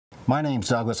My name's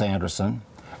Douglas Anderson,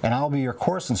 and I'll be your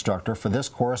course instructor for this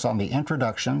course on the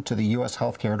Introduction to the U.S.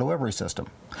 Healthcare Delivery System.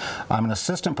 I'm an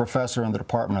assistant professor in the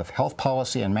Department of Health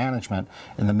Policy and Management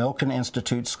in the Milken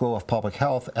Institute School of Public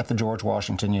Health at the George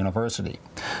Washington University.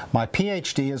 My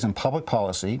PhD is in public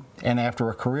policy, and after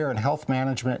a career in health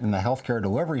management in the healthcare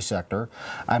delivery sector,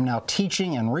 I'm now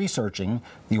teaching and researching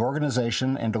the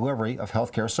organization and delivery of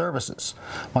healthcare services.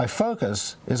 My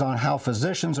focus is on how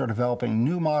physicians are developing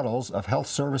new models of health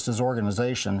services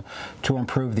organization to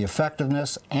improve the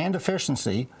effectiveness and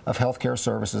efficiency of healthcare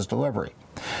services delivery.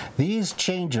 These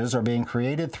changes are being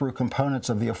created through components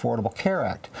of the Affordable Care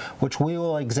Act, which we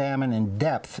will examine in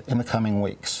depth in the coming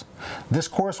weeks. This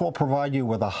course will provide you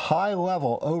with a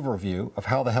high-level overview of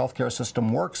how the healthcare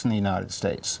system works in the United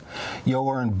States. You'll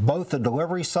learn both the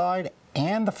delivery side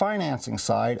and the financing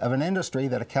side of an industry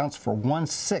that accounts for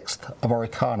 1/6 of our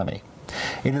economy.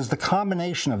 It is the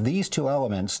combination of these two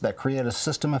elements that create a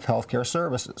system of healthcare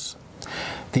services.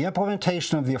 The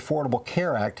implementation of the Affordable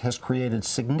Care Act has created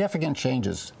significant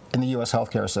changes in the U.S.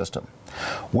 healthcare system.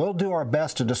 We'll do our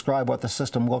best to describe what the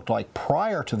system looked like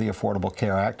prior to the Affordable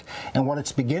Care Act and what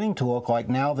it's beginning to look like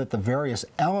now that the various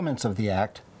elements of the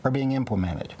Act are being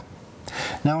implemented.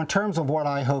 Now, in terms of what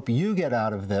I hope you get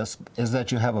out of this is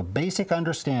that you have a basic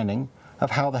understanding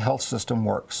of how the health system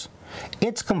works.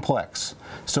 It's complex,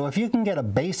 so if you can get a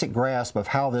basic grasp of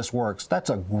how this works, that's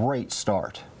a great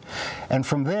start. And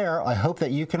from there, I hope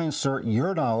that you can insert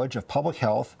your knowledge of public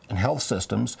health and health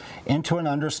systems into an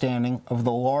understanding of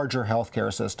the larger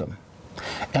healthcare system.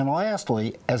 And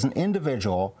lastly, as an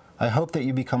individual, I hope that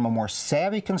you become a more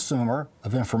savvy consumer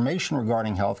of information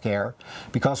regarding healthcare,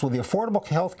 because with the Affordable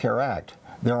Health Care Act,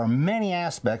 there are many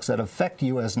aspects that affect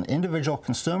you as an individual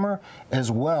consumer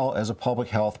as well as a public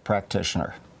health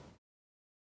practitioner.